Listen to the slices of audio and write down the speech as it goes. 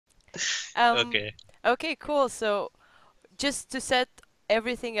Um, Okay. okay, cool. So just to set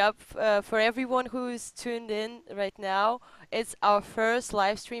everything up for everyone who's tuned in right now, it's our first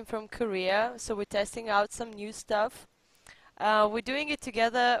live stream from Korea, so we're testing out some new stuff. We're doing it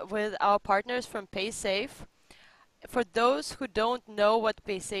together with our partners from PaySafe. For those who don't know what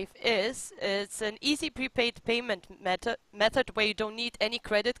PaySafe is, it's an easy prepaid payment method where you don't need any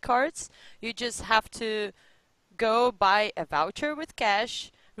credit cards. You just have to go buy a voucher with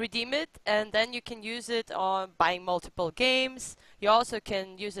cash, redeem it, and then you can use it on buying multiple games. You also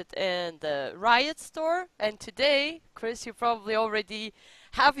can use it in the Riot store. And today, Chris, you probably already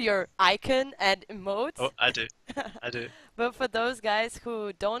have your icon and Oh, emote. I do. I do. But for those guys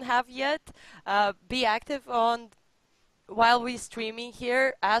who don't have yet, be active on while we're streaming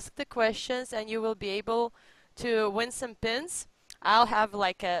here. Ask the questions, and you will be able to win some pins. I'll have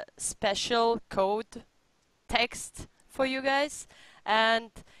like a special code text for you guys.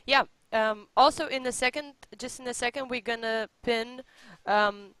 And yeah, also in a second, just in a second, we're gonna pin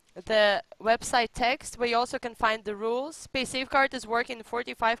the website text where you also can find the rules. Pay Safeguard is working in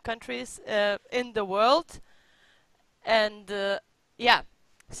 45 countries in the world, and yeah,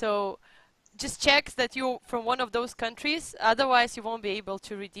 so just check that you're from one of those countries. Otherwise, you won't be able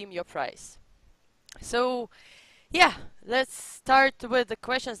to redeem your prize. So yeah, let's start with the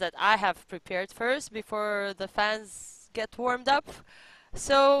questions that I have prepared first before the fans get warmed up.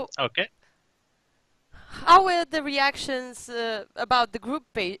 So, Okay. how were the reactions about the group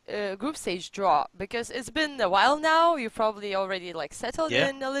stage draw? Because it's been a while now. You probably already like settled Yeah.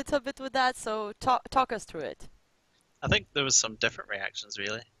 in a little bit with that. So talk us through it. I think there was some different reactions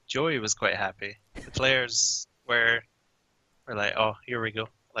really. Joey was quite happy. The players were like, "Oh, here we go."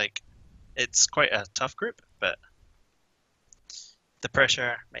 Like it's quite a tough group, but the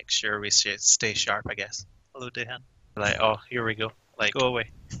pressure makes sure we stay sharp, I guess. Hello, Dehan. Like, "Oh, here we go." Like, go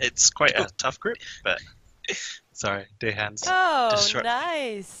away. It's quite a tough group, but sorry, Dehan's Oh, disrupting.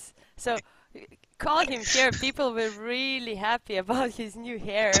 nice. So call him here. People were really happy about his new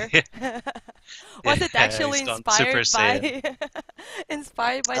hair. Was it Yeah, actually he's gone Super inspired Saiyan. by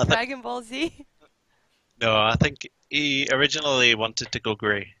inspired by I think Dragon Ball Z? no, I think he originally wanted to go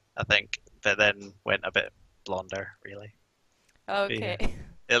grey, I think, but then went a bit blonder, really. But Okay. yeah,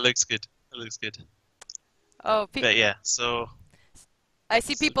 it looks good. It looks good. Oh, But yeah, so I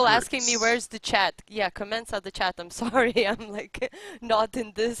see so people asking me groups. where's the chat. Yeah, comments are the chat. I'm sorry, I'm like not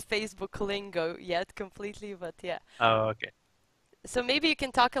in this Facebook lingo yet completely, but yeah. Oh, okay. So maybe you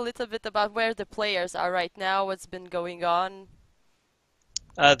can talk a little bit about where the players are right now, what's been going on.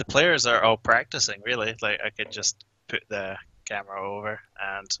 The players are all practicing, really. Like I could just put the camera over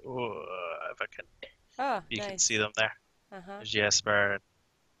and oh, if I can, Oh, you can see nice. them there. Uh-huh. There's Jesper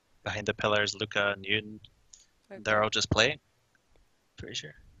behind the pillars, Luca and Yoon. They're Okay. all just playing. Pretty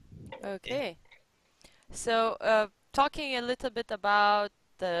sure. Yeah. Okay. So, talking a little bit about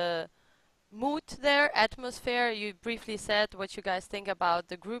the mood there, atmosphere, you briefly said what you guys think about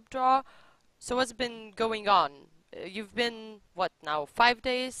the group draw. So, what's been going on? You've been, what now, 5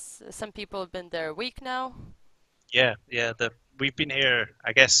 days? Some people have been there a week now. Yeah. We've been here.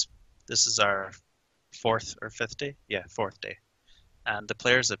 I guess this is our fourth or fifth day. Yeah, fourth day. And the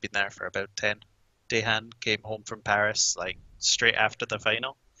players have been there for about 10. Dehan came home from Paris like straight after the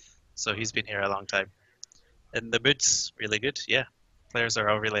final, so he's been here a long time. And the mood's really good. Yeah, players are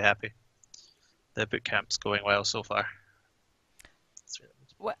all really happy. The boot camp's going well so far. It's really good.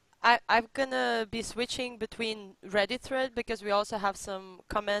 I'm gonna be switching between Reddit thread because we also have some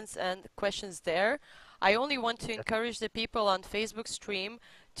comments and questions there. I only want to Okay. encourage the people on Facebook stream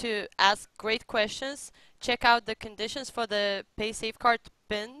to ask great questions. Check out the conditions for the Pay Safeguard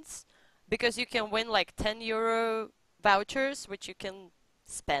pins because you can win like €10 vouchers, which you can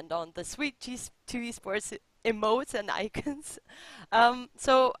spend on the sweet G2 Esports emotes and icons.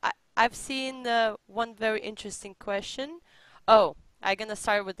 I've seen one very interesting question. Oh, I'm gonna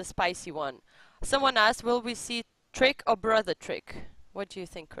start with the spicy one. Someone asked, will we see Trick or Brother Trick? What do you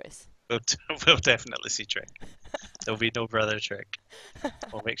think, Chris? We'll, we'll definitely see Trick. There'll be no brother Trick.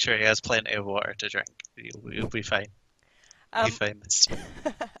 We'll make sure he has plenty of water to drink. He'll be fine. Be Um, fine this time.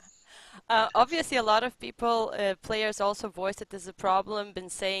 obviously, a lot of people, players also voiced it as a problem, been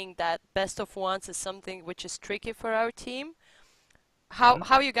saying that best of ones is something which is tricky for our team. Mhm.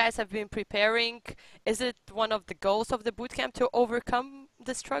 How you guys have been preparing? Is it one of the goals of the bootcamp to overcome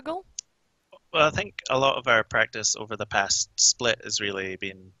the struggle? Well, I think a lot of our practice over the past split has really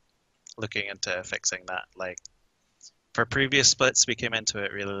been looking into fixing that. Like for previous splits, we came into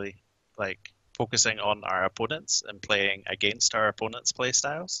it really like focusing on our opponents and playing against our opponents' play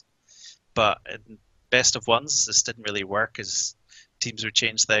styles. But in best of ones, this didn't really work as teams would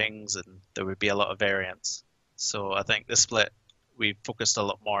change things and there would be a lot of variance. So I think the split, we focused a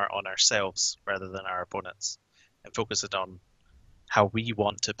lot more on ourselves rather than our opponents and focused on how we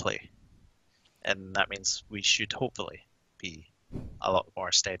want to play. And that means we should hopefully be a lot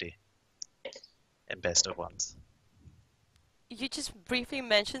more steady in best of ones. You just briefly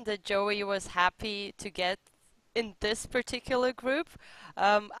mentioned that Joey was happy to get in this particular group.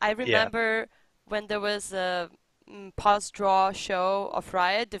 I Yeah. remember when there was a post-draw show of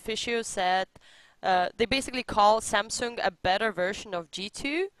Riot, Deficio said they basically call Samsung a better version of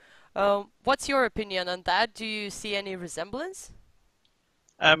G2. What's your opinion on that? Do you see any resemblance?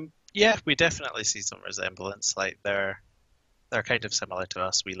 Yeah, we definitely see some resemblance. Like they're kind of similar to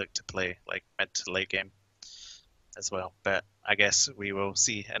us. We look to play like mid to late game as well. But I guess we will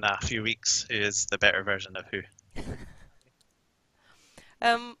see in a few weeks who is the better version of who.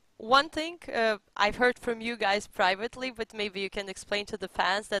 One thing I've heard from you guys privately, but maybe you can explain to the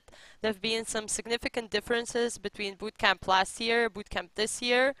fans that there have been some significant differences between bootcamp last year, bootcamp this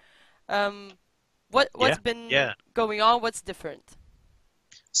year. Um, what's Yeah, been yeah. going on? What's different?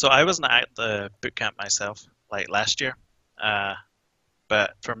 So I wasn't at the boot camp myself, like last year. Uh,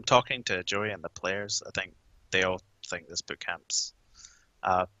 but from talking to Joey and the players, I think they all think this boot camp's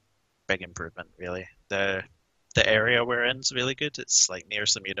a big improvement, really. The area we're in is really good. It's like near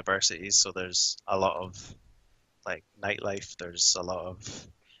some universities, so there's a lot of like nightlife. There's a lot of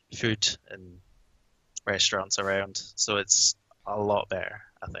food and restaurants around, so it's a lot better,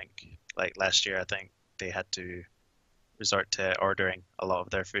 I think. Like last year, I think they had to resort to ordering a lot of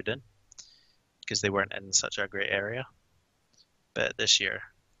their food in because they weren't in such a great area. But this year,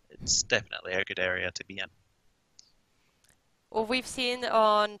 it's definitely a good area to be in. Well, we've seen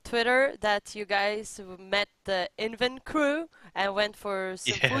on Twitter that you guys met the Invent crew and went for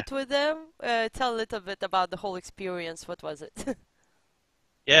some Yeah, food with them. Tell a little bit about the whole experience. What was it?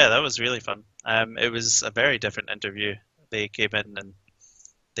 yeah, that was really fun. It was a very different interview. They came in and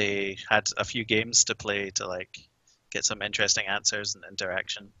they had a few games to play to like get some interesting answers and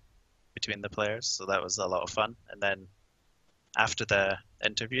interaction between the players. So that was a lot of fun. And then after the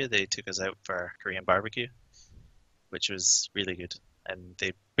interview, they took us out for Korean barbecue, which was really good. And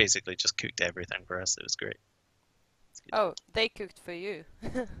they basically just cooked everything for us. It was great. It's good. Oh, they cooked for you.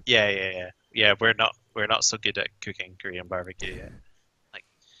 Yeah, yeah, yeah. Yeah, we're not so good at cooking Korean barbecue yet. Like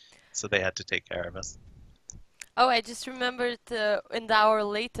so they had to take care of us. Oh, I just remembered in our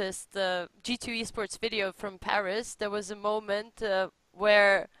latest G2 Esports video from Paris, there was a moment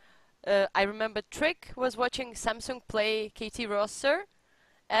where I remember Trick was watching Samsung play KT roster,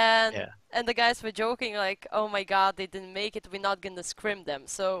 and Yeah. and the guys were joking like, "Oh my God, they didn't make it. We're not gonna scrim them."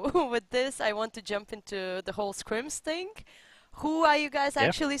 So with this, I want to jump into the whole scrims thing. Who are you guys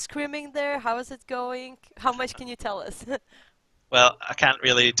Yeah. actually scrimming there? How is it going? How much can you tell us? Well, I can't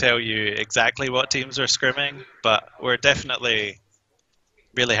really tell you exactly what teams are scrimming, but we're definitely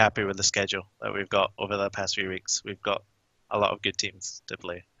really happy with the schedule that we've got over the past few weeks. We've got a lot of good teams to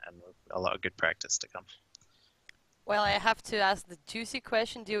play and a lot of good practice to come. Well, I have to ask the juicy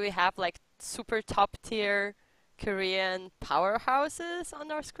question. Do we have like super top tier Korean powerhouses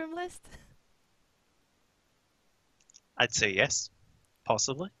on our scrim list? I'd say yes,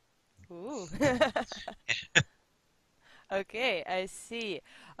 possibly. Ooh. Okay, I see.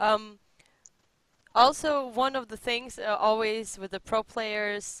 Um, Also, one of the things always with the pro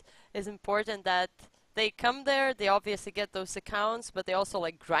players is important that they come there, they obviously get those accounts, but they also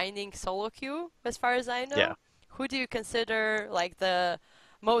like grinding solo queue, as far as I Yeah, know. Who do you consider like the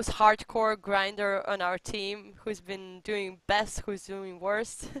most hardcore grinder on our team? Who's been doing best? Who's doing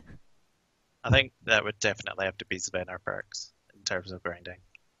worst? I think that would definitely have to be Sven or Perks in terms of grinding.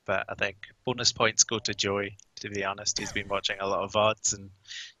 But I think bonus points go to Joey, to be honest. He's been watching a lot of VODs and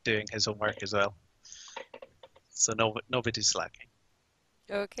doing his homework as well. So no, nobody's slacking.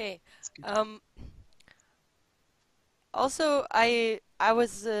 Okay. It's good. Um, Also, I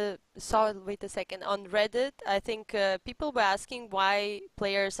was saw wait a second on Reddit. I think people were asking why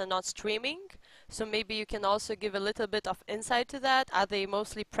players are not streaming. So maybe you can also give a little bit of insight to that. Are they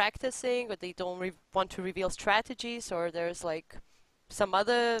mostly practicing, or they don't re want to reveal strategies, or there's like some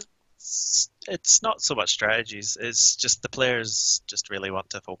other? It's not so much strategies. It's just the players just really want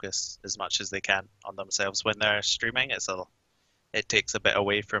to focus as much as they can on themselves when they're streaming. It takes a bit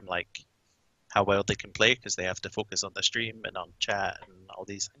away from like how well they can play because they have to focus on the stream and on chat and all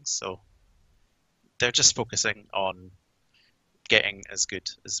these things. So they're just focusing on getting as good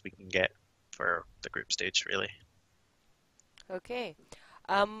as we can get for the group stage, really. Okay.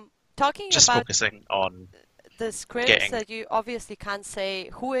 Talking Just about focusing on the scrims getting, that you obviously can't say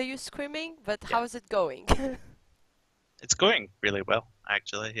who are you scrimming, but yeah. how is it going? It's going really well,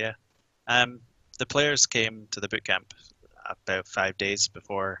 actually. Yeah. Um, the players came to the boot camp about 5 days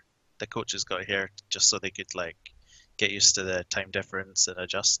before the coaches got here, just so they could like get used to the time difference and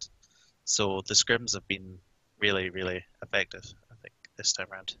adjust. So the scrims have been really, really effective, I think, this time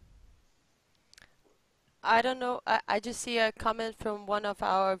around. I don't know. I just see a comment from one of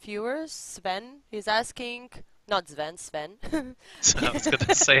our viewers, Sven. He's asking, not Sven, Sven. So I was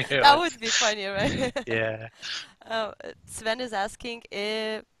gonna say, That would be funny, right? yeah. Sven is asking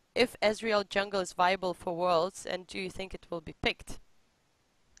if Ezreal jungle is viable for Worlds, and do you think it will be picked?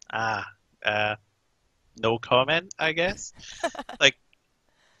 Ah, uh, no comment, I guess. Like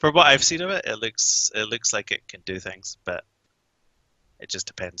for what I've seen of it, it looks like it can do things, but it just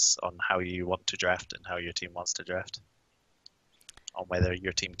depends on how you want to draft and how your team wants to draft, on whether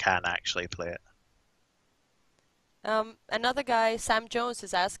your team can actually play it. Another guy, Sam Jones,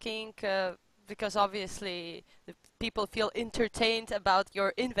 is asking because obviously the people feel entertained about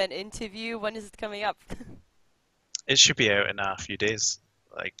your Invent interview. When is it coming up? It should be out in a few days.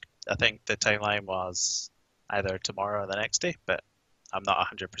 Like I think the timeline was either tomorrow or the next day, but I'm not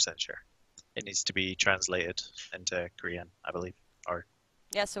 100% sure. It needs to be translated into Korean, I believe, or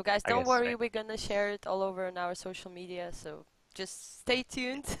Yeah, so guys, I don't guess, worry, right? we're gonna share it all over on our social media, so just stay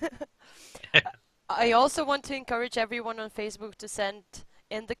tuned. I also want to encourage everyone on Facebook to send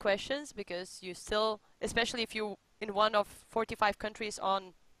in the questions because you still, especially if you're in one of 45 countries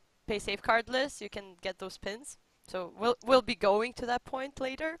on Pay Safe card list, you can get those pins. So we'll be going to that point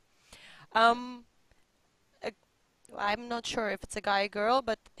later. Um, uh, I'm not sure if it's a guy or girl,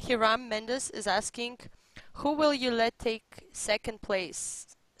 but Hiram Mendes is asking, who will you let take second place,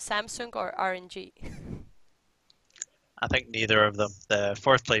 Samsung or RNG? I think neither of them. The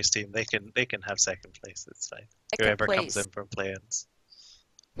fourth place team, they can have second place. It's fine. Second Whoever comes place. in from play-ins.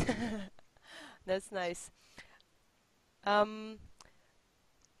 That's nice. Um,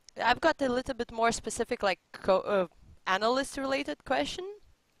 I've got a little bit more specific, like analyst related question.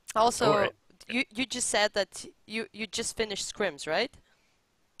 Oh Also, right. you just said that you just finished scrims, right?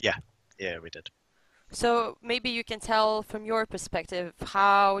 Yeah, yeah, we did. So maybe you can tell from your perspective,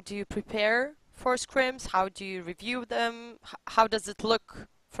 how do you prepare for scrims? How do you review them? How does it look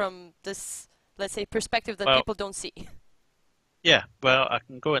from this, let's say, perspective that Well, people don't see? yeah. Well, I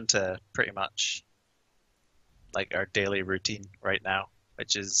can go into pretty much like our daily routine right now,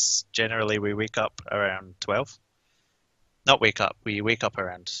 which is generally we wake up around 12. Not wake up, we wake up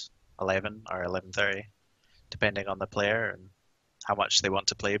around 11 or 11:30, depending on the player and how much they want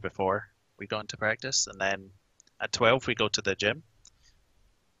to play before we go into practice. And then at 12 we go to the gym.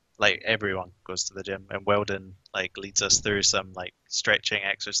 Like everyone goes to the gym, and Weldon like leads us through some like stretching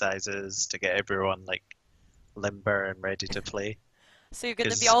exercises to get everyone like limber and ready to play. So you're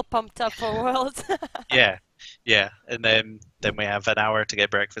gonna be Because all pumped up for Worlds. yeah, yeah, and then we have an hour to get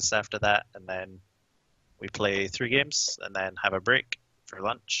breakfast after that, and then we play 3 games, and then have a break for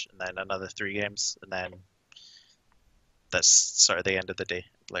lunch, and then another 3 games, and then that's sort of the end of the day.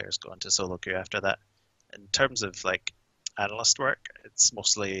 Players go into solo queue after that. In terms of like analyst work, it's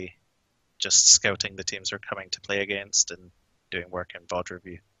mostly just scouting the teams we're coming to play against and doing work in VOD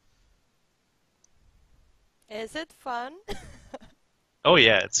review. Is it fun? Oh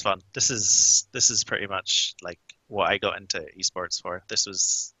yeah, it's fun. This is pretty much like what I got into esports for. This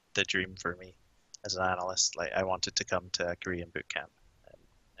was the dream for me as an analyst. Like I wanted to come to a Korean bootcamp,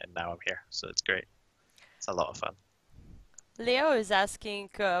 and now I'm here, so it's great. It's a lot of fun. Leo is asking,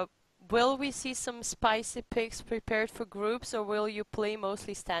 will we see some spicy picks prepared for groups, or will you play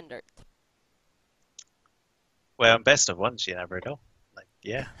mostly standard? Well, in best of ones, you never know. Like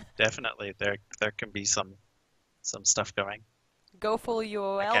yeah, definitely there can be some stuff going. Go full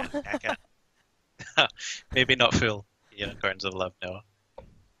I UOL. can't I can't maybe not full unicorns of love, no,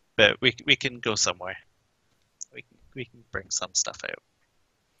 but we can go somewhere. We can bring some stuff out.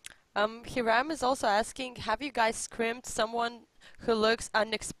 Hiram is also asking, have you guys scrimmed someone who looks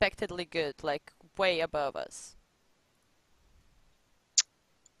unexpectedly good, like way above us?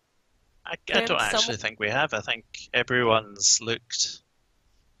 I don't Scrimmed some. actually think we have. I think everyone's looked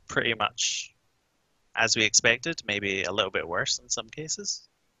pretty much as we expected, maybe a little bit worse in some cases.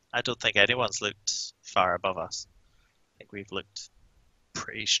 I don't think anyone's looked far above us. I think we've looked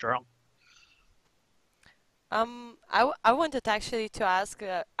pretty strong. I wanted actually to ask,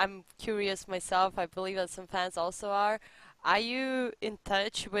 I'm curious myself, I believe that some fans also are. Are you in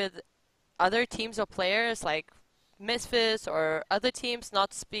touch with other teams or players like Misfits or other teams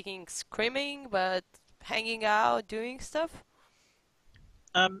not speaking screaming but hanging out, doing stuff?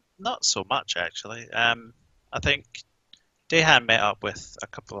 Not so much actually. I think Dehan met up with a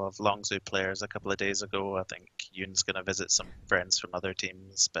couple of Longzhu players a couple of days ago. I think Yoon's going to visit some friends from other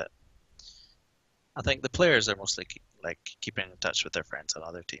teams, but I think the players are mostly keeping in touch with their friends on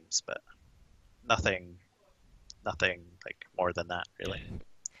other teams, but nothing, nothing like more than that really.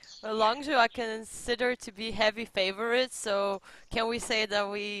 Well, Longzhou I consider to be heavy favorites, so can we say that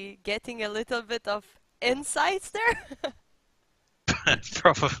we getting a little bit of insights there?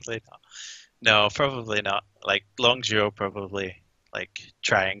 Probably not. No, probably not. Like Longzhu probably like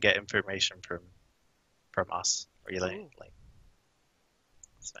try and get information from us. Really, Ooh. like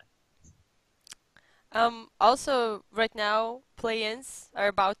that's fine. Also, right now, play-ins are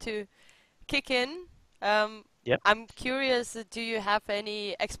about to kick in. Um, Yep. I'm curious, do you have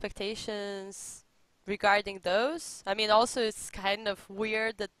any expectations regarding those? I mean, also it's kind of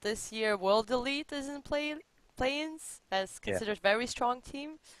weird that this year World Elite is in play-ins as Yeah. considered very strong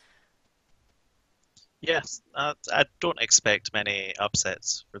team. Yes. I don't expect many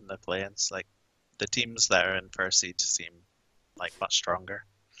upsets from the play-ins. Like the teams that are in first seed seem like much stronger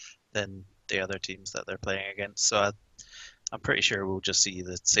than the other teams that they're playing against. So I'm pretty sure we'll just see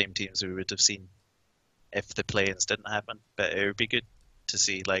the same teams we would have seen if the play-ins didn't happen. But it would be good to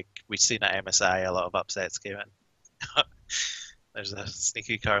see, like we've seen at MSI, a lot of upsets came in. There's a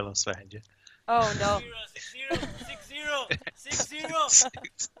sneaky Carlos behind you. Oh no. 6-0, 6-0,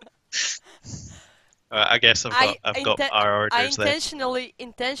 6-0. I guess I I've got inte our I orders there.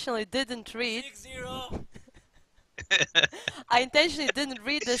 intentionally didn't read. 6-0. I intentionally didn't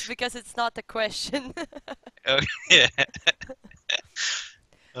read this because it's not a question. Oh yeah.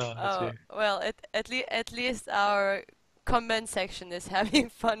 Oh Oh, dear. well, at least our comment section is having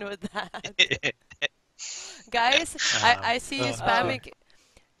fun with that. Guys, I see you Dear. spamming.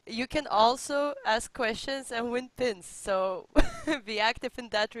 You can also ask questions and win pins, so be active in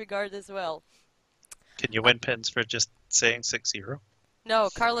that regard as well. Can you Uh, win pins for just saying 6-0? no,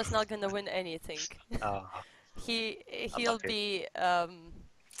 Carlos not gonna win anything. Ah, He'll unlucky. be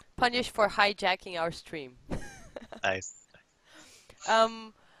punished for hijacking our stream. Nice.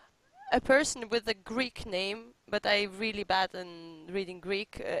 Um, a person with a Greek name, but I'm really bad in reading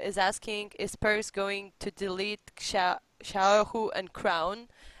Greek, is asking, is Pers going to delete Xiaohu and Crown?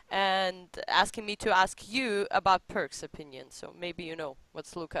 And asking me to ask you about Perk's opinion. So maybe you know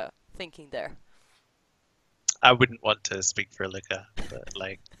what's Luca thinking there. I wouldn't want to speak for Luca, but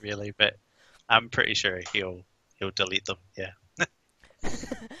like really, but I'm pretty sure he'll delete them. Yeah.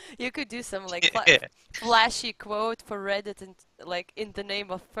 You could do some like flashy quote for Reddit and like in the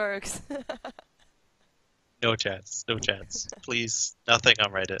name of Perks. No chance. No chance. Please, nothing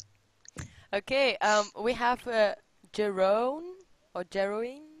on Reddit. Okay, we have Jerome or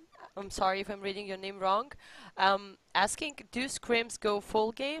Jeroen. I'm sorry if I'm reading your name wrong. Asking, do scrims go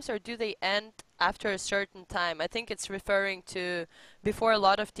full games or do they end after a certain time? I think it's referring to before a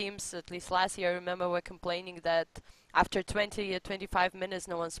lot of teams, at least last year, I remember were complaining that after 20 or 25 minutes,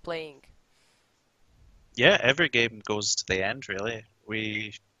 no one's playing. Yeah, every game goes to the end, really.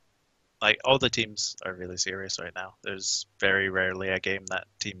 We like all the teams are really serious right now. There's very rarely a game that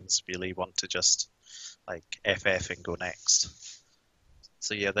teams really want to just like FF and go next.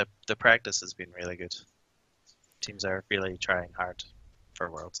 So yeah, the practice has been really good. Teams are really trying hard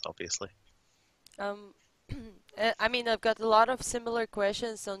for Worlds, obviously. Um, I mean, I've got a lot of similar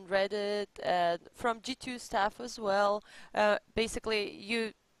questions on Reddit from G2 staff as well. Basically,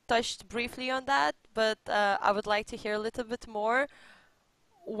 you touched briefly on that, but I would like to hear a little bit more.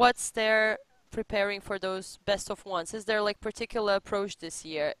 What's their preparing for those best of ones? Is there like particular approach this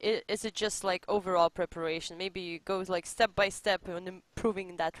year? Is it just like overall preparation? Maybe you go like step by step and improving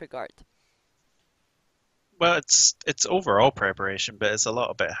in that regard. Well, it's overall preparation, but it's a lot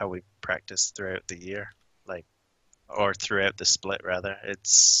about how we practice throughout the year, like or throughout the split rather.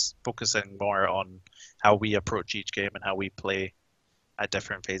 It's focusing more on how we approach each game and how we play at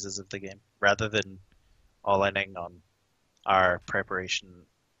different phases of the game, rather than all inning on our preparation,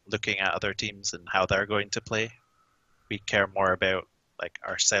 looking at other teams and how they're going to play. We care more about like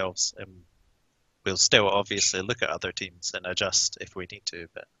ourselves, and we'll still obviously look at other teams and adjust if we need to,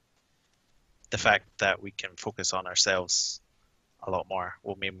 but the fact that we can focus on ourselves a lot more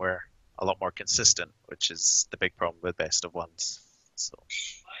will mean we're a lot more consistent, which is the big problem with best of ones. So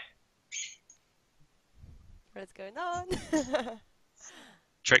What's going on?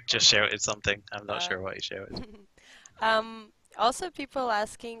 Trick just shouted something. I'm not uh, sure what he shouted. also, people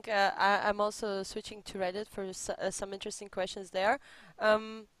asking, I'm also switching to Reddit for some interesting questions there.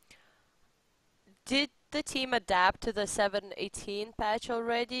 Um, did the team adapt to the 7.18 patch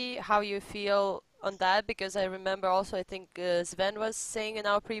already? How you feel on that because I remember also I think Sven was saying in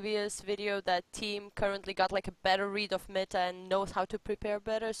our previous video that team currently got like a better read of meta and knows how to prepare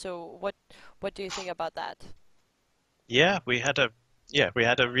better. So what do you think about that? Yeah, we had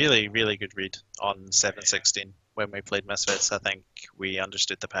a really really good read on 716 when we played Misfits. I think we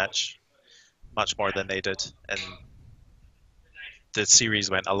understood the patch much more than they did, and the series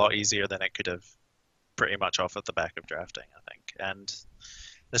went a lot easier than it could have, pretty much off of the back of drafting, I think. And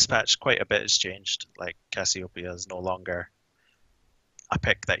this patch, quite a bit has changed. Like Cassiopeia is no longer a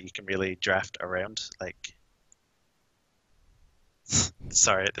pick that you can really draft around. Like,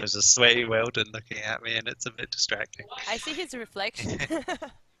 sorry, there's a sweaty Weldon looking at me, and it's a bit distracting. I see his reflection.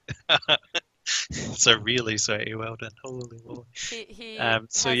 It's a really sweaty Weldon. Holy moly! He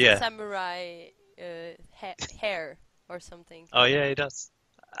So has a yeah, samurai hair or something. oh yeah, he does.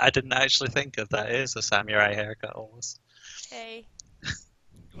 I didn't actually think of that. It is a samurai haircut almost. Hey.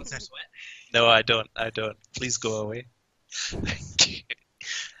 You want some sweat? No, I don't. I don't. Please go away. Thank you.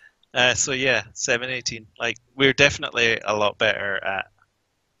 So yeah, 718. Like we're definitely a lot better at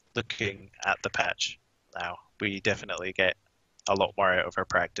looking at the patch now. We definitely get a lot more out of our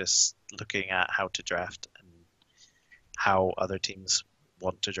practice looking at how to draft and how other teams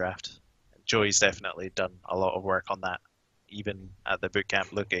want to draft. Joey's definitely done a lot of work on that, even at the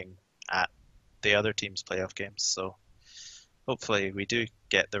bootcamp, looking at the other teams' playoff games. So hopefully we do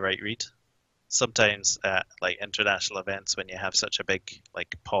get the right read. Sometimes at like international events, when you have such a big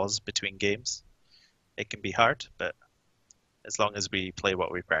like pause between games, it can be hard. But as long as we play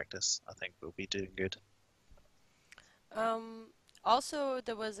what we practice, I think we'll be doing good. Um, Also,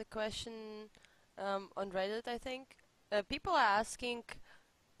 there was a question on Reddit, I think. People are asking,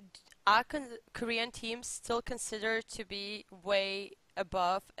 are Korean teams still considered to be way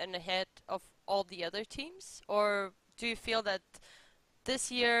above and ahead of all the other teams? Or do you feel that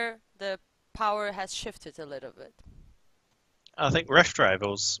this year the power has shifted a little bit? I think Rift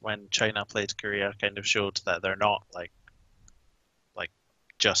Rivals, when China played Korea, kind of showed that they're not like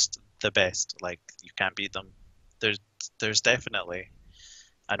just the best. Like you can't beat them. There's there's definitely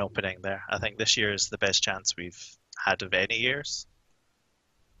an opening there. I think this year is the best chance we've had of any years,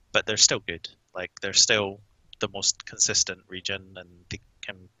 but they're still good. Like they're still the most consistent region, and they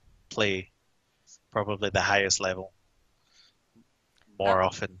can play probably the highest level Uh, more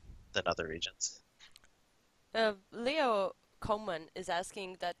often than other regions. Leo Coleman is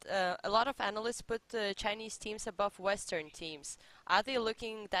asking that a lot of analysts put Chinese teams above Western teams. Are they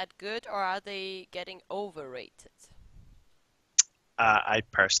looking that good or are they getting overrated? I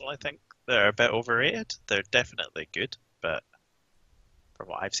personally think they're a bit overrated. They're definitely good, but from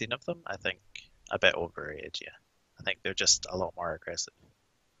what I've seen of them, I think a bit overrated. Yeah, I think they're just a lot more aggressive,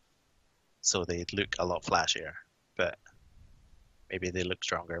 so they look a lot flashier. But maybe they look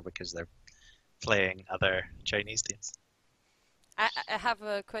stronger because they're playing other Chinese teams. I have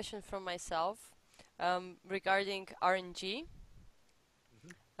a question from myself regarding RNG.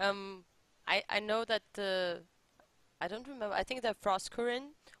 Um, I know that I don't remember. I think that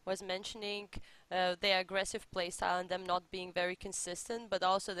Frostcurrent was mentioning their aggressive playstyle and them not being very consistent, but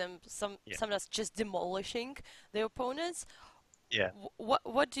also them Yeah, sometimes just demolishing their opponents. yeah,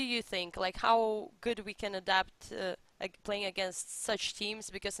 What do you think? Like how good we can adapt like playing against such teams?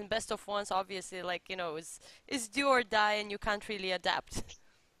 Because in best of ones, obviously, like is do or die, and you can't really adapt.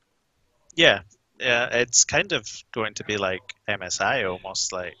 yeah, yeah. It's kind of going to be like MSI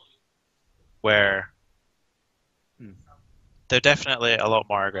almost, like where hmm, they're definitely a lot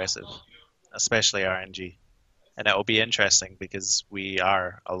more aggressive, especially RNG. And it'll be interesting because we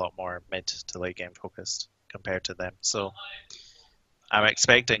are a lot more mid to late game focused compared to them. So I'm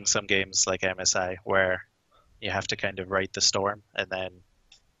expecting some games like MSI where you have to kind of ride the storm and then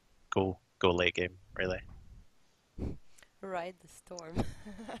go late game, really. Ride the storm.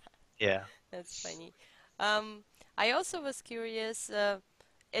 Yeah. That's funny. I also was curious,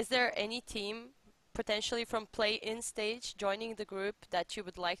 is there any team potentially from play-in stage joining the group that you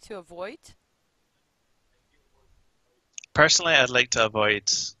would like to avoid? Personally, I'd like to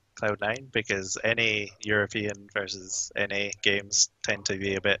avoid Cloud9 because any European versus NA games tend to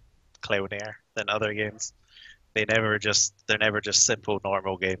be a bit clownier than other games. They're never just simple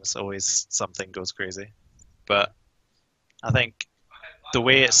normal games. Always something goes crazy. But I think the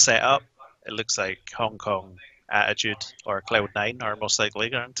way it's set up, it looks like Hong Kong, Attitude, or Cloud9 are most likely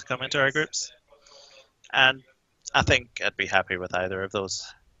going to come into our groups. And I think I'd be happy with either of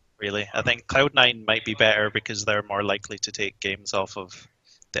those, really. I think Cloud9 might be better because they're more likely to take games off of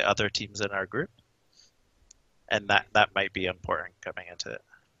the other teams in our group. And that might be important coming into it.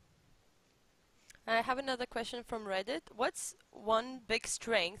 I have another question from Reddit. What's one big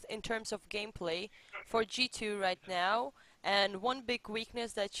strength in terms of gameplay for G2 right now, and one big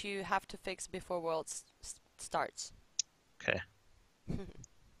weakness that you have to fix before Worlds starts? Okay.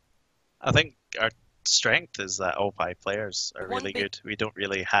 I think our strength is that all 5 players are One really big good. We don't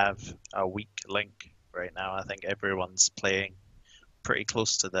really have a weak link right now. I think everyone's playing pretty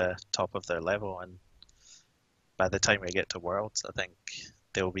close to the top of their level, and by the time we get to Worlds, I think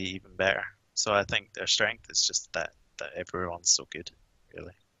they'll be even better. So I think their strength is just that everyone's so good,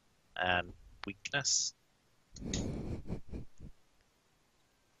 really. And weakness,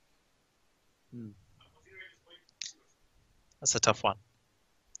 hmm, that's a tough one.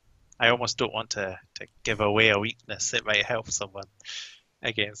 I almost don't want to give away a weakness. It might help someone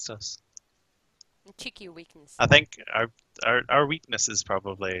against us. cheeky weakness. I think our weakness is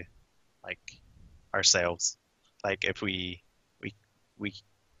probably like ourselves. Like we we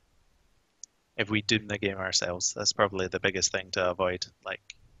if we doom the game ourselves, that's probably the biggest thing to avoid. Like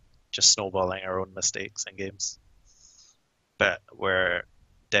just snowballing our own mistakes in games. But we're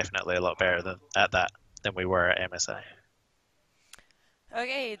definitely a lot better at that than we were at MSI.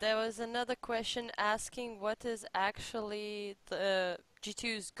 Okay, there was another question asking what is actually the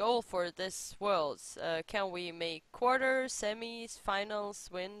G2's goal for this Worlds? Can we make quarters, semis, finals,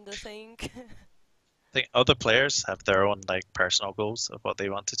 win the thing? I think other players have their own like personal goals of what they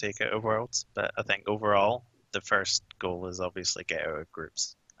want to take out of Worlds, but I think overall the first goal is obviously get out of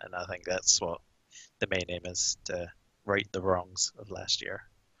groups, and I think that's what the main aim is, to right the wrongs of last year.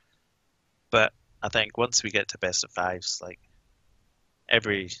 But I think once we get to best of fives, like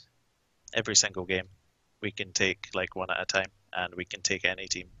every every single game, we can take like one at a time, and we can take any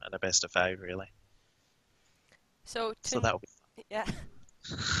team in a best of 5 really. So So to that'll be yeah,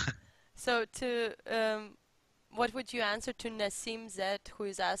 so to what would you answer to Nassim Z, who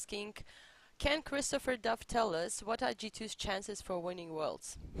is asking, can Christopher Duff tell us what are G2's chances for winning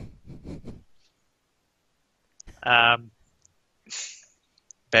Worlds? um,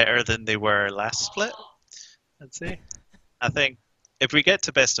 better than they were last split, I'd say. I think if we get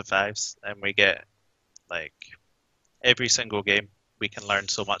to best of fives and we get like every single game we can learn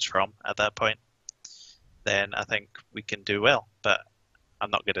so much from at that point, then I think we can do well. But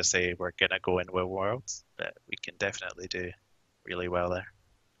I'm not going to say we're going to go in with Worlds, but we can definitely do really well there.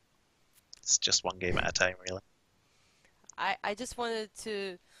 It's just one game at a time, really. I just wanted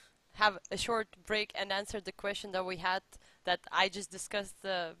to have a short break and answer the question that we had that I just discussed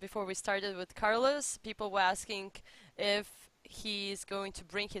before we started with Carlos. People were asking if he's going to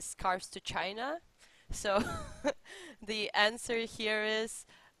bring his scarves to China. So the answer here is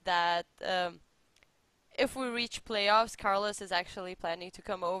that if we reach playoffs, Carlos is actually planning to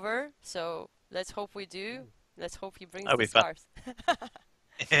come over. So let's hope we do. Let's hope he brings That'll the be fun. scarves.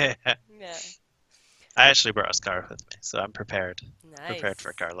 I Yeah, actually brought a scarf with me, so I'm prepared for nice.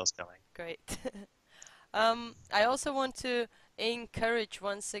 Carlos coming. Great. I also want to encourage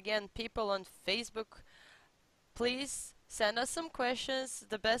once again people on Facebook, please send us some questions,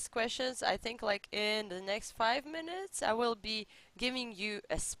 the best questions. I think like in the next 5 minutes, I will be giving you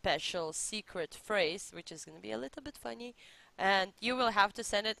a special secret phrase, which is going to be a little bit funny. And you will have to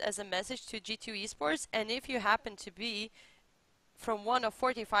send it as a message to G2 Esports. And if you happen to be from one of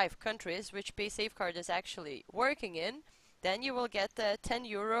 45 countries which Pay Safeguard is actually working in, then you will get the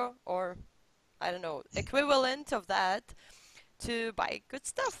 €10 or I don't know, equivalent of that to buy good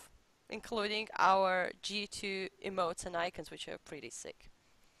stuff, including our G2 emotes and icons, which are pretty sick.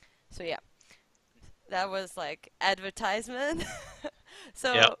 So yeah, that was like advertisement.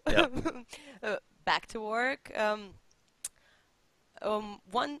 Yep, So yep. back to work.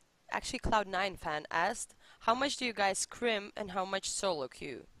 One actually Cloud9 fan asked, how much do you guys scrim and how much solo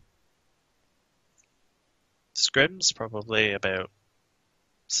queue? Scrim's probably about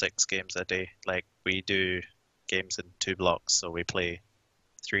 6 games a day. Like we do games in 2 blocks, so we play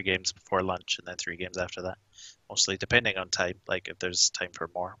 3 games before lunch and then 3 games after that. Mostly depending on time. Like if there's time for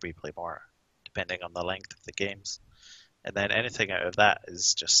more, we play more, depending on the length of the games. And then anything out of that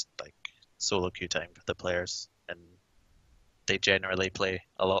is just like solo queue time for the players, and they generally play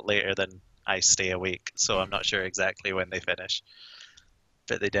a lot later than I stay awake, so I'm not sure exactly when they finish,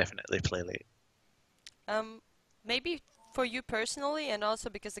 but they definitely play late. Um, Maybe for you personally, and also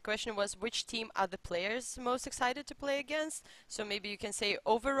because the question was which team are the players most excited to play against. So maybe you can say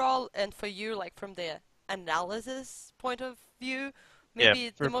overall, and for you, like from the analysis point of view, Yeah, maybe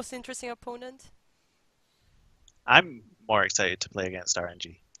the for most interesting opponent. I'm more excited to play against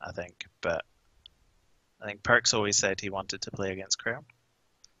RNG, I think, but I think Perks always said he wanted to play against Crown,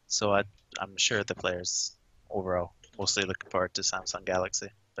 so I'm sure the players overall mostly looking forward to Samsung Galaxy.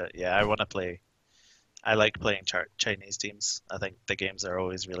 But yeah, I want to play I like playing Chinese teams. I think the games are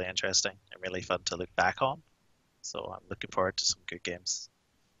always really interesting and really fun to look back on. So I'm looking forward to some good games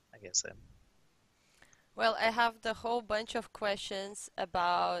against them. Well, I have the whole bunch of questions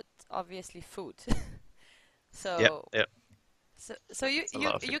about obviously food. Yep, So, yep. so you It's a you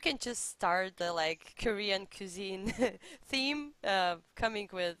lot of food. you can just start the like Korean cuisine theme, coming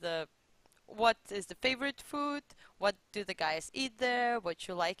with what is the favorite food, what do the guys eat there, what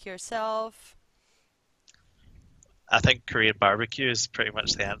you like yourself. I think Korean barbecue is pretty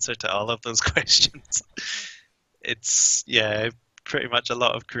much the answer to all of those questions. It's, yeah, pretty much a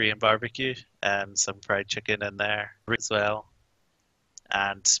lot of Korean barbecue and some fried chicken in there as well.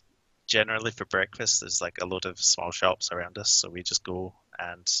 And generally for breakfast, there's like a load of small shops around us, so we just go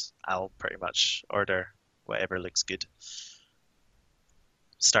and I'll pretty much order whatever looks good.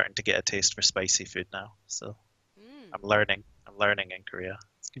 Starting to get a taste for spicy food now, so Mm. I'm learning. I'm learning in Korea.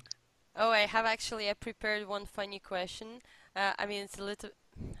 It's good. Oh, I prepared one funny question. I mean, it's a little,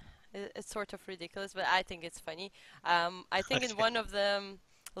 it's sort of ridiculous, but I think it's funny. I think in Okay. one of the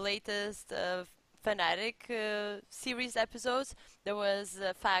latest Fanatic series episodes, there was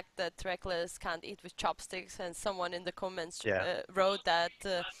the fact that Reckless can't eat with chopsticks, and someone in the comments Yeah. wrote that,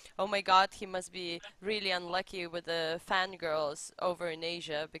 oh my God, he must be really unlucky with the fangirls over in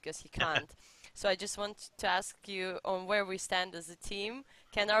Asia because he can't. So I just want to ask you on where we stand as a team.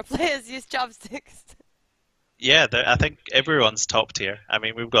 Can our players use chopsticks? Yeah, I think everyone's top tier. I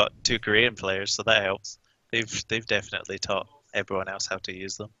mean, we've got two Korean players, so that helps. They've definitely taught everyone else how to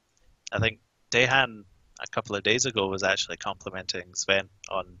use them. I think Dehan a couple of days ago was actually complimenting Sven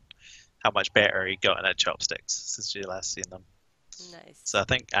on how much better he gotten at chopsticks since you last seen them. So Nice. I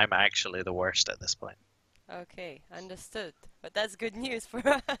think I'm actually the worst at this point. Okay, understood. But that's good news for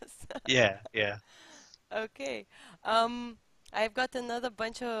us. Yeah, yeah. Okay. I've got another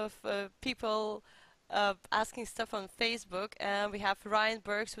bunch of people asking stuff on Facebook, and we have Ryan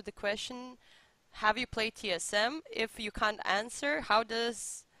Burks with the question, have you played TSM? If you can't answer, how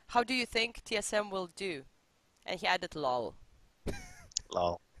do you think TSM will do? And he added lol.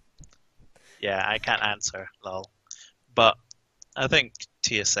 Lol. Yeah, I can't answer. Lol. But I think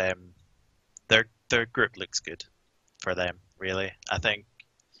TSM, their group looks good for them. Really, I think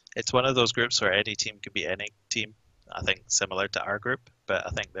it's one of those groups where any team could be any team. I think similar to our group, but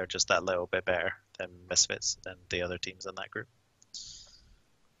I think they're just that little bit better than Misfits and the other teams in that group.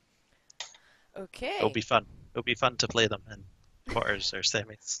 It'll Okay. be fun. It'll be fun to play them in quarters or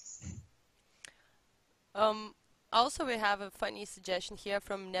semis. Um, Also, we have a funny suggestion here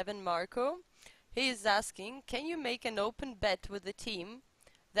from Nevin Marco. He is asking, can you make an open bet with the team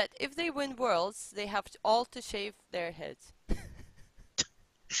that if they win Worlds, they have all to shave their heads?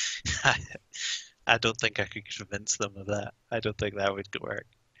 I don't think I could convince them of that. I don't think that would work.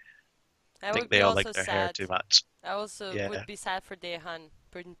 I I think would they be all also like their hair sad. too much. I also Yeah, would be sad for Dehan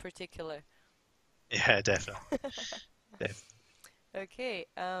in particular. yeah, definitely. Def- Okay,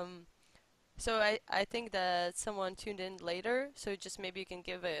 so I think that someone tuned in later, so just maybe you can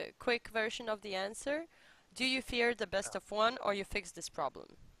give a quick version of the answer. Do you fear the best of one or you fix this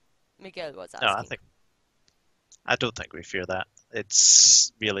problem? Miguel was No, asking. I don't think we fear that.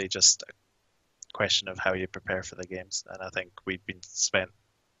 It's really just a question of how you prepare for the games, and I think we've been spent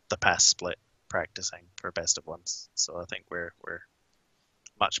the past split practicing for best of ones, so I think we're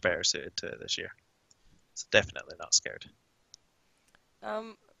much better suited to it this year. So definitely not scared.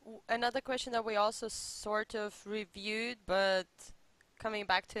 Another question that we also sort of reviewed, but coming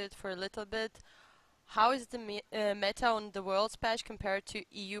back to it for a little bit, how is the meta on the Worlds patch compared to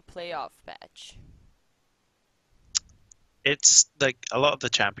EU playoff patch? It's like a lot of the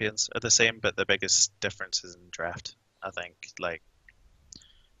champions are the same, but the biggest difference is in draft. I think like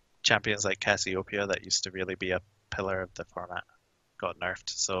champions like Cassiopeia that used to really be a pillar of the format got nerfed,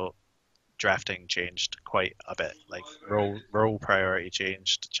 so drafting changed quite a bit. Like role priority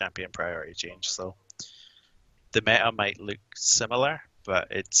changed, champion priority changed. So the meta might look similar, but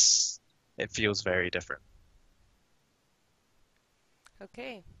it feels very different.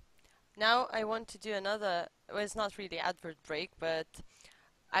 Okay, now I want to do another, well, it's not really advert break, but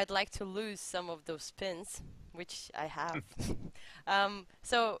I'd like to lose some of those pins, which I have.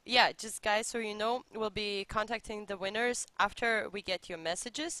 So yeah, just guys, so you know, we'll be contacting the winners after we get your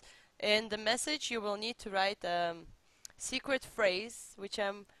messages. In the message, you will need to write a secret phrase, which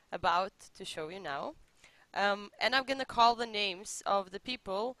I'm about to show you now. And I'm gonna call the names of the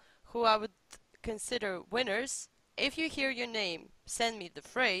people who I would consider winners. If you hear your name, send me the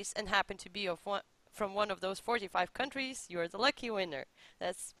phrase and happen to be from one of those 45 countries, you're the lucky winner.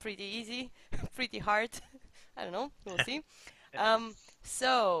 That's pretty easy, pretty hard. I don't know, we'll see. Um,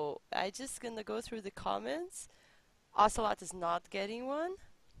 So, I just gonna go through the comments. Ocelot is not getting one.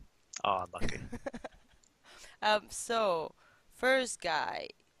 Oh, unlucky. So, first guy,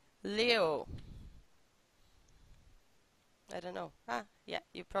 Leo. I don't know. Yeah,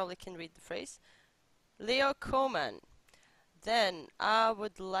 you probably can read the phrase. Leo Koman. Then I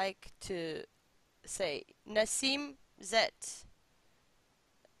would like to say Nassim Z,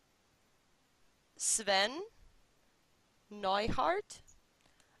 Sven Neuhardt,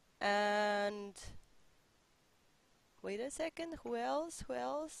 and wait a second, who else? Who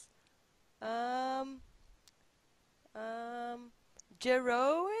else? Um, um,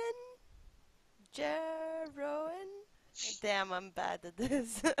 Jeroen? Jeroen? Damn, I'm bad at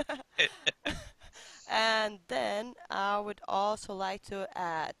this. And then I would also like to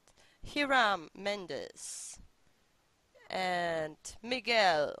add Hiram Mendes and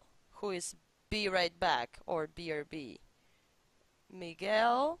Miguel, who is Be Right Back or BRB.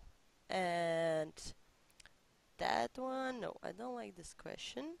 Miguel and that one. No, I don't like this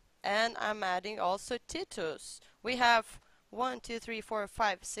question. And I'm adding also Titus. We have 1, 2, 3, 4,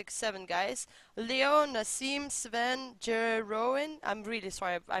 5, 6, 7 guys. Leo, Nassim, Sven, Jeroen. I'm really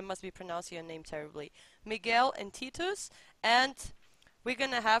sorry. I must be pronouncing your name terribly. Miguel and Titus. And we're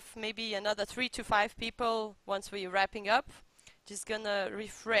gonna have maybe another 3 to 5 people once we're wrapping up. Just gonna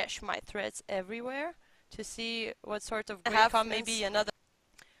refresh my threads everywhere to see what sort of great comments. Maybe another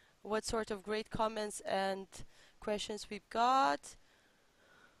what sort of great comments and questions we've got.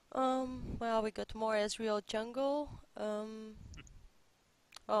 Well, we got more Ezreal jungle.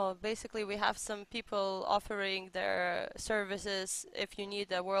 Oh, basically we have some people offering their services if you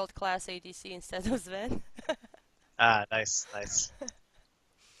need a world-class ADC instead of Sven. Ah, nice, nice.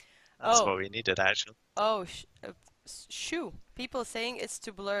 That's Oh, what we needed, actually. oh, shoo. People saying it's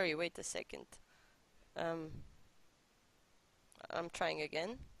too blurry. Wait a second. Um, I'm trying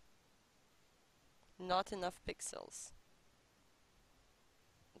again. Not enough pixels.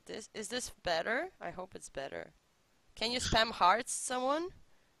 Is this better? I hope it's better. Can you spam hearts, someone?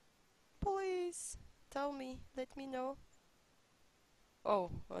 Please tell me. Let me know.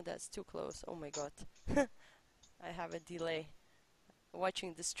 Oh, that's too close. Oh my god. I have a delay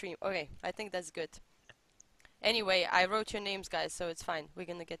watching the stream. Okay, I think that's good. Anyway, I wrote your names, guys, so it's fine. We're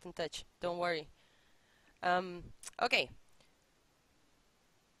gonna get in touch. Don't worry. Um, okay.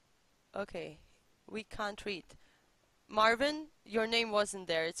 Okay. We can't read. Marvin, your name wasn't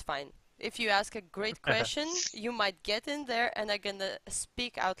there. It's fine. If you ask a great question, you might get in there, and I'm gonna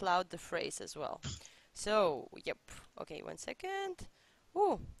speak out loud the phrase as well. So, yep. Okay, 1 second.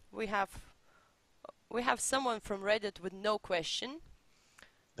 Ooh, we have someone from Reddit with no question.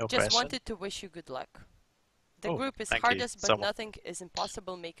 No Just question. wanted to wish you good luck. The Oh, group is thank you. hardest, but Someone nothing is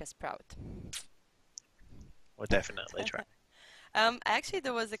impossible. Make us proud. will definitely try. Actually,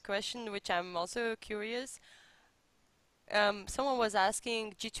 there was a question which I'm also curious. Someone was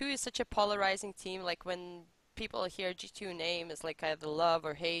asking, G2 is such a polarizing team. Like when people hear G2 name, it's like either love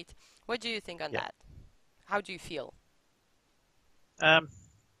or hate. What do you think on Yeah. that? How do you feel? Um,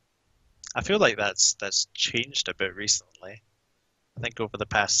 I feel like that's changed a bit recently. I think over the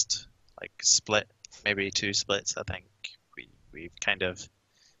past like split, maybe 2 splits, I think we've kind of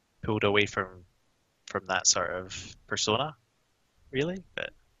pulled away from that sort of persona, really.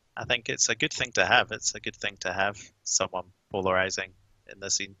 But I think it's a good thing to have. It's a good thing to have someone polarizing in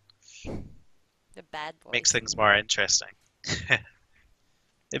the scene. The bad boys. Makes things more interesting.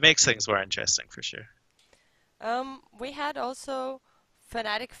 It makes things more interesting for sure. We had also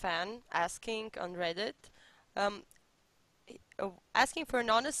Fnatic fan asking on Reddit, um, asking for an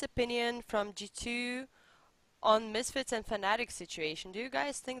honest opinion from G2 on Misfits and Fnatic situation. Do you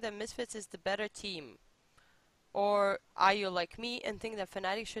guys think that Misfits is the better team? Or are you like me and think that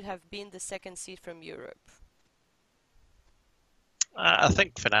Fnatic should have been the second seed from Europe? I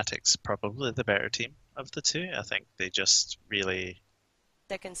think Fnatic's probably the better team of the two. I think they just really,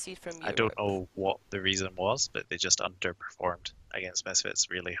 Second seed from I Europe. don't know what the reason was, but they just underperformed against Misfits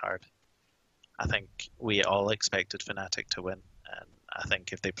really hard. I think we all expected Fnatic to win, and I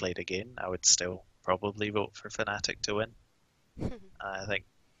think if they played again, I would still probably vote for Fnatic to win. I think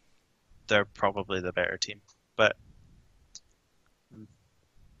they're probably the better team. But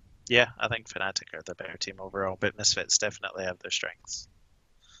yeah, I think Fnatic are the better team overall, but Misfits definitely have their strengths.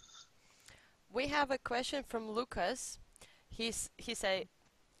 We have a question from Lucas. He said,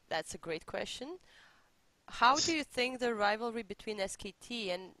 that's a great question. How do you think the rivalry between SKT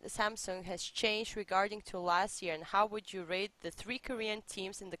and Samsung has changed regarding to last year, and how would you rate the 3 Korean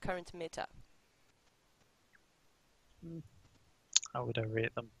teams in the current meta? How would I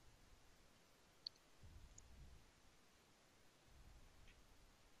rate them?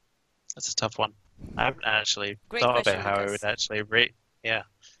 That's a tough one. I haven't actually Great thought question, about how I would Lucas. actually rate. Yeah,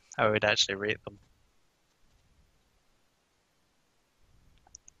 how I would actually rate them.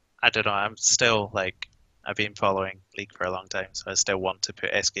 I don't know. I'm still like I've been following League for a long time, so I still want to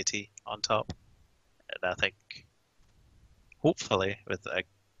put SKT on top. And I think hopefully with a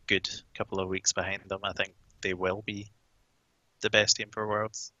good couple of weeks behind them, I think they will be the best team for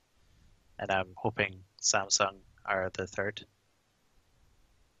Worlds. And I'm hoping Samsung are the third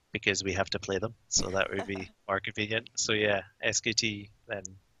because we have to play them, so that would be more convenient. So yeah, SKT,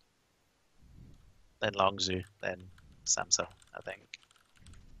 then Longzhu, then Samsung, I think.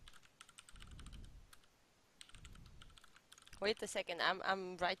 Wait a second.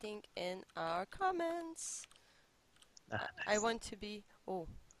 I'm writing in our comments. Ah, I nice. want to be. Oh,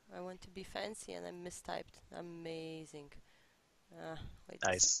 I want to be fancy, and I mistyped. Amazing. Uh,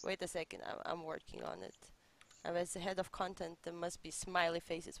 Nice. wait a second. I'm working on it. As the head of content, there must be smiley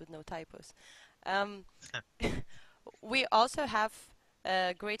faces with no typos. Um, we also have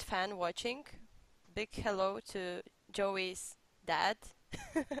a great fan watching. Big hello to Joey's dad.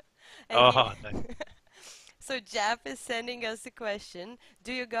 and he Oh, nice. So Jeff is sending us a question.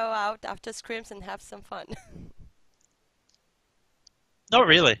 Do you go out after scrims and have some fun? Not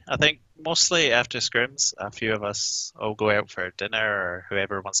really. I think mostly after scrims, a few of us will go out for dinner, or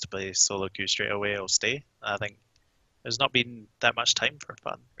whoever wants to play solo queue straight away will stay. I think there's not been that much time for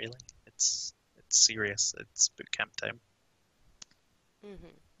fun, really. It's serious. It's boot camp time.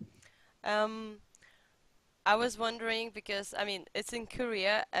 hmm I was wondering because I mean it's in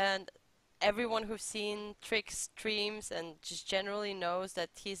Korea and everyone who's seen Trick's streams and just generally knows that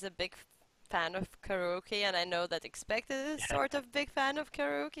he's a big fan of karaoke, and I know that Expected is Yeah. sort of big fan of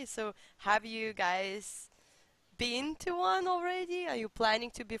karaoke. So have you guys been to one already? Are you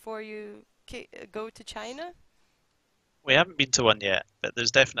planning to before you go to China? We haven't been to one yet, but there's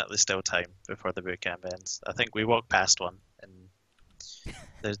definitely still time before the boot camp ends. I think we walked past one, and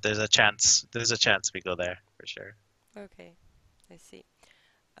there's a chance we go there for sure. Okay, I see.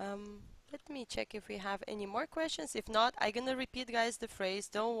 Um, Let me check if we have any more questions. If not, I'm gonna repeat, guys, the phrase.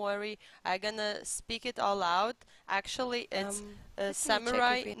 Don't worry, I'm gonna speak it all out. Actually, it's Let me check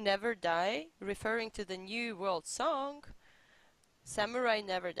if Samurai we. Never Die, referring to the New World song, Samurai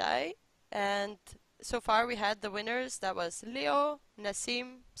Never Die. And so far, we had the winners. That was Leo,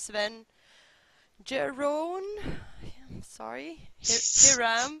 Nassim, Sven, Jerome, sorry,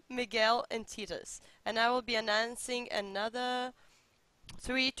 Hiram, Miguel, and Titus. And I will be announcing another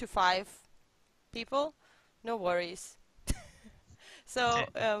 3 to 5 people. No worries. So,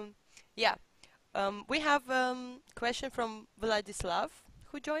 yeah, we have question from Vladislav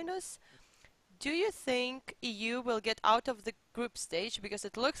who joined us. Do you think EU will get out of the group stage? Because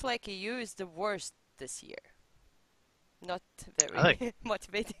it looks like EU is the worst this year. Not I think, very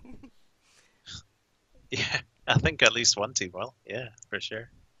motivating. yeah, I think at least one team will. Yeah, for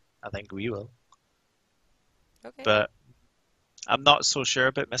sure. I think we will. Okay. But I'm not so sure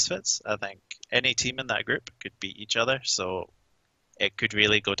about Misfits. I think any team in that group could beat each other, so it could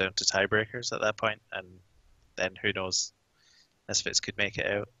really go down to tiebreakers at that point, and then who knows? Misfits could make it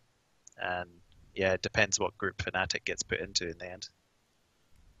out, and yeah, it depends what group Fnatic gets put into in the end.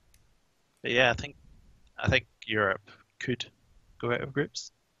 But yeah, I think Europe could go out of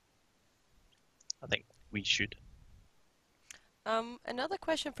groups. I think we should. Another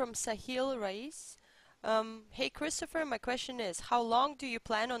question from Sahil Rais. Hey Christopher, my question is, how long do you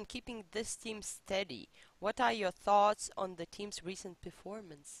plan on keeping this team steady? What are your thoughts on the team's recent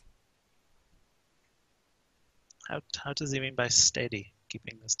performance? How does he mean by steady?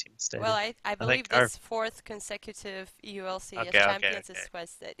 Keeping this team Well, steady? I I think believe our this fourth consecutive EULCS okay, okay, champions okay. is quite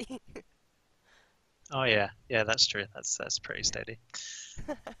steady. Oh yeah, that's true. That's pretty steady.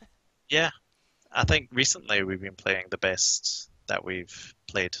 Yeah, I think recently we've been playing the best that we've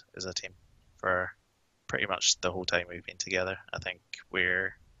played as a team for pretty much the whole time we've been together. I think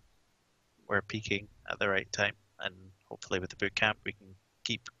we're peaking at the right time, and hopefully with the boot camp we can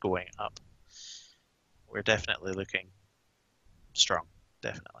keep going up. We're definitely looking strong,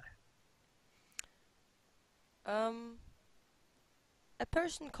 definitely. Um, a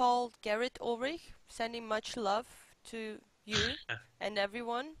person called Garrett Ulrich sending much love to you and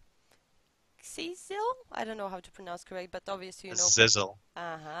everyone. Cecil? I don't know how to pronounce correct, but obviously you know. Zizzle.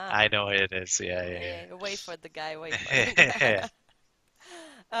 Uh-huh. I know it is. Yeah, Yeah, wait for the guy, wait for the yeah, guy.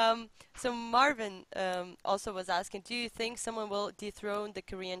 So Marvin also was asking, do you think someone will dethrone the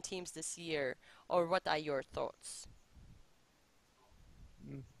Korean teams this year, or what are your thoughts?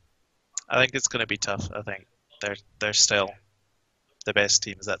 yeah. I think it's going to be tough. I think they're still the best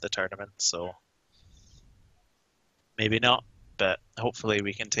teams at the tournament, so maybe not. but hopefully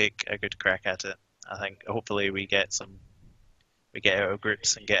we can take a good crack at it. I think hopefully we get out of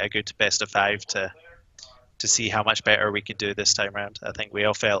groups and get a good best of 5 to see how much better we can do this time around. I think we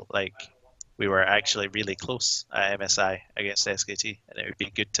all felt like we were actually really close at MSI against SKT, and it would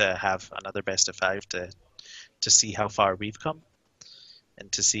be good to have another best of 5 to see how far we've come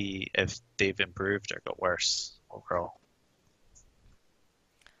and to see if they've improved or got worse overall.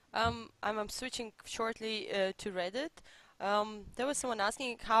 I'm switching shortly to Reddit. There was someone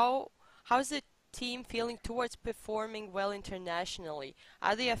asking how's the team feeling towards performing well internationally?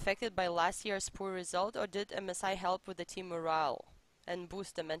 Are they affected by last year's poor result, or did MSI help with the team morale and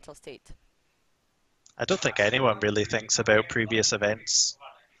boost the mental state? I don't think anyone really thinks about previous events.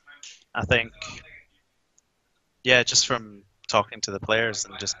 I think, yeah, just from talking to the players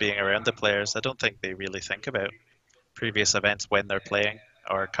and just being around the players, I don't think they really think about previous events when they're playing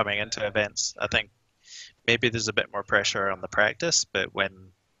or coming into events. I think maybe there's a bit more pressure on the practice, but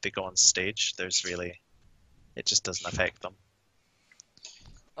when they go on stage, it just doesn't affect them.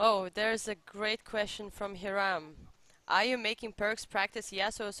 Oh, there's a great question from Hiram. Are you making Perks practice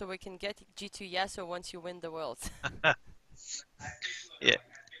Yasuo so we can get G2 Yasuo once you win the world? Yeah,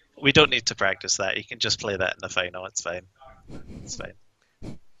 we don't need to practice that. You can just play that in the final. It's fine. It's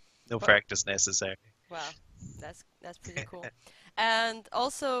fine. No practice necessary. Wow, that's pretty cool. And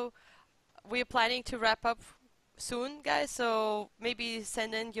also, we're planning to wrap up soon, guys, so maybe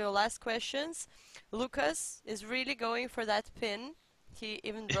send in your last questions. Lucas is really going for that pin. He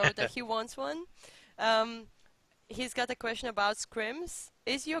even wrote that he wants one. He's got a question about scrims.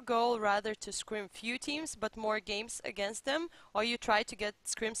 Is your goal rather to scrim few teams but more games against them, or you try to get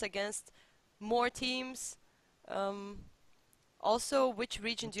scrims against more teams? Also, which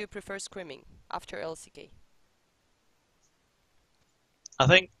region do you prefer scrimming after LCK? I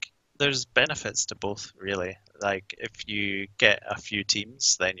think there's benefits to both, really. Like, if you get a few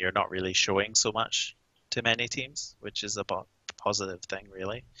teams, then you're not really showing so much to many teams, which is a positive thing,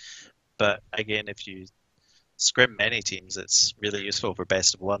 really. But again, if you scrim many teams, it's really useful for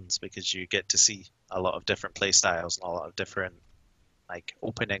best of ones because you get to see a lot of different play styles and a lot of different like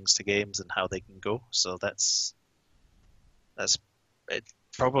openings to games and how they can go. So that's it.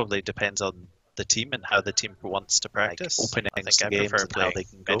 Probably depends on the team and how the team wants to practice. Like openings to games and how they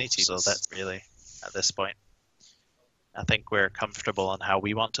can go. So that's really at this point. I think we're comfortable on how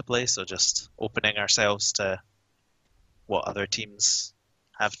we want to play, so just opening ourselves to what other teams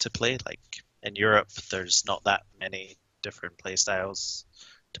have to play. Like in Europe, there's not that many different play styles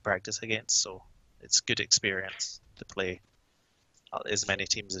to practice against, so it's good experience to play as many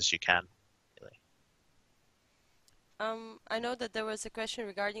teams as you can. Really. I know that there was a question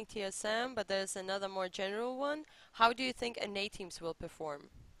regarding TSM, but there's another more general one. How do you think NA teams will perform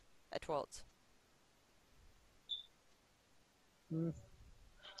at Worlds?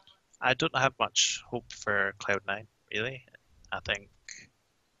 I don't have much hope for Cloud9, really. I think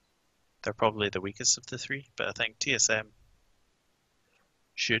they're probably the weakest of the three, but I think TSM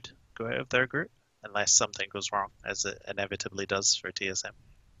should go out of their group unless something goes wrong, as it inevitably does for TSM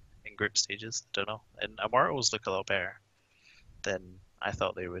in group stages. I don't know. And Immortals look a lot better than I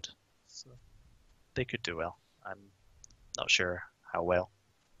thought they would. So they could do well. I'm not sure how well,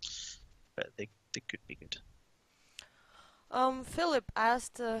 but they could be good. Philip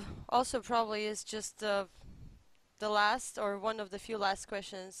asked, also probably is just the last or one of the few last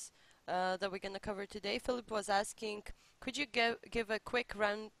questions that we're going to cover today. Philip was asking, could you give a quick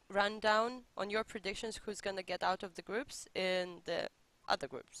rundown on your predictions who's going to get out of the groups in the other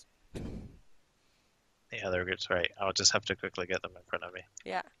groups? The other groups, right. I'll just have to quickly get them in front of me.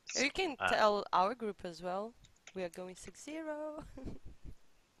 Yeah, you can tell our group as well. We are going 6-0.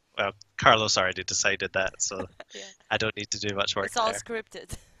 Well, Carlos already decided that, so yeah. I don't need to do much work It's all there.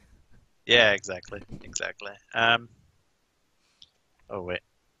 scripted. Yeah, exactly. Oh wait,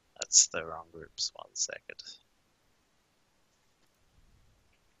 that's the wrong groups. 1 second.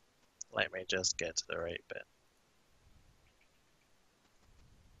 Let me just get to the right bit.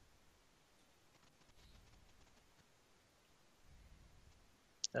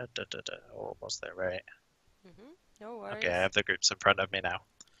 Almost there, right? No worries. Okay, I have the groups in front of me now.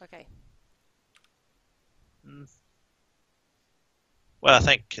 Okay. Well, I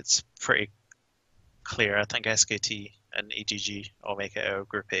think it's pretty clear. I think SKT and EGG will make it out of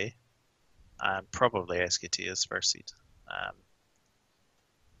Group A, and probably SKT is first seed.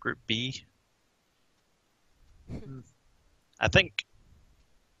 Group B, I think,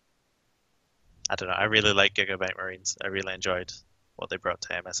 I don't know, I really like Gigabyte Marines. I really enjoyed what they brought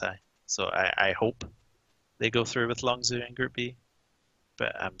to MSI. So I hope they go through with Longzhu in Group B.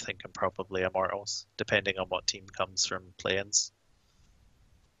 but I'm thinking probably Immortals, depending on what team comes from play-ins.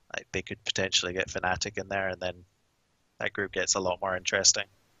 Like they could potentially get Fnatic in there, and then that group gets a lot more interesting.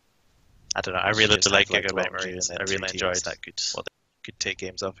 I don't know. I really Just like have, like, Gigabyte LoL and Marines. then I two really teams enjoyed that could. what they could take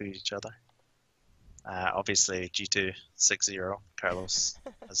games off of each other. Obviously, G2 6-0, Carlos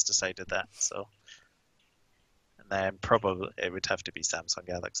has decided that. So, and then probably it would have to be Samsung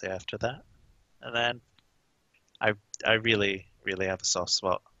Galaxy after that. And then I I really have a soft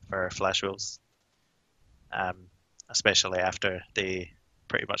spot for Flash Wolves, um, especially after they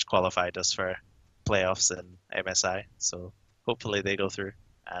pretty much qualified us for playoffs in MSI. So hopefully they go through,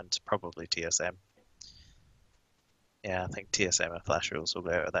 and probably TSM. Yeah, I think TSM and Flash Wolves will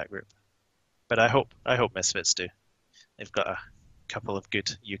be out of that group. But I hope Misfits do. They've got a couple of good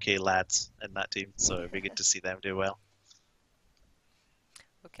UK lads in that team, so it'd be good to see them do well.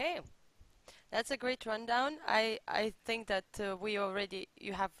 Okay. That's a great rundown. I think that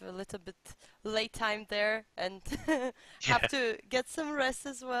you have a little bit late time there and have Yeah, to get some rest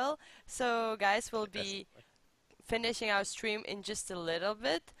as well. So guys, we'll be definitely. finishing our stream in just a little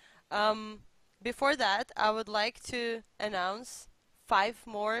bit. Um, Before that, I would like to announce 5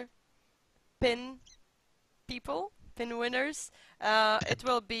 more pin pin winners. It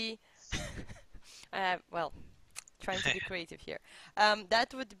will be well, trying to be creative here.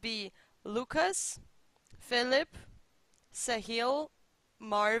 That would be Lucas, Philip, Sahil,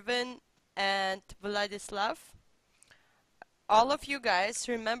 Marvin, and Vladislav. All of you guys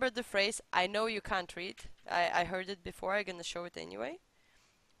remember the phrase, I know you can't read. I heard it before, I'm gonna show it anyway.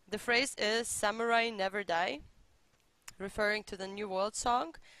 The phrase is Samurai Never Die, referring to the New World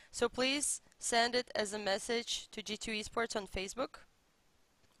song. So please send it as a message to G2 Esports on Facebook.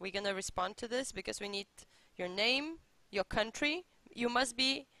 We're gonna respond to this because we need your name, your country. You must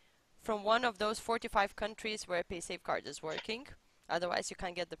be from one of those 45 countries where Pay Safeguard is working. Otherwise, you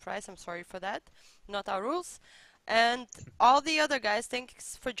can't get the prize. I'm sorry for that. Not our rules. And all the other guys,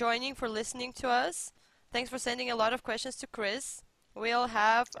 thanks for joining, for listening to us. Thanks for sending a lot of questions to Chris. We'll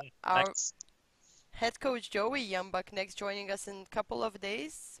have our Thanks. head coach Joey Yumbak next joining us in a couple of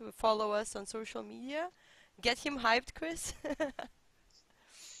days. Follow us on social media. Get him hyped, Chris.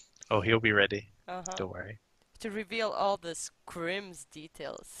 Oh, he'll be ready. Uh-huh. Don't worry. To reveal all the scrims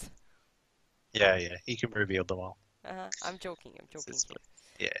details. Yeah, he can reveal them all. I'm joking, I'm joking It's- here.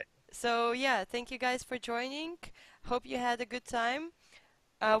 Yeah, So yeah, thank you guys for joining. Hope you had a good time.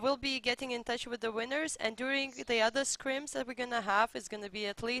 We'll be getting in touch with the winners, and during the other scrims that we're gonna have, is gonna be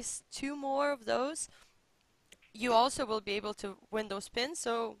at least 2 more of those. You also will be able to win those pins,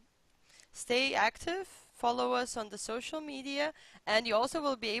 so stay active, follow us on the social media, and you also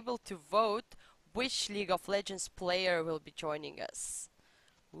will be able to vote which League of Legends player will be joining us.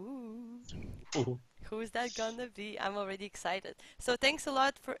 Ooh. Ooh. Who's that gonna be? I'm already excited. So thanks a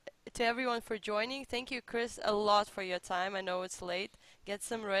lot to everyone for joining. Thank you, Chris, a lot for your time. I know it's late. Get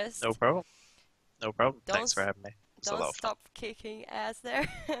some No rest. problem. No problem. Don't Thanks for having me. It was a don't lot of fun. stop kicking ass there.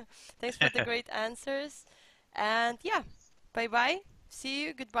 Thanks for the great answers. And yeah, bye bye. See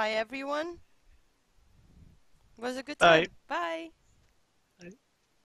you. Goodbye, everyone. It was a good Bye. time. Bye.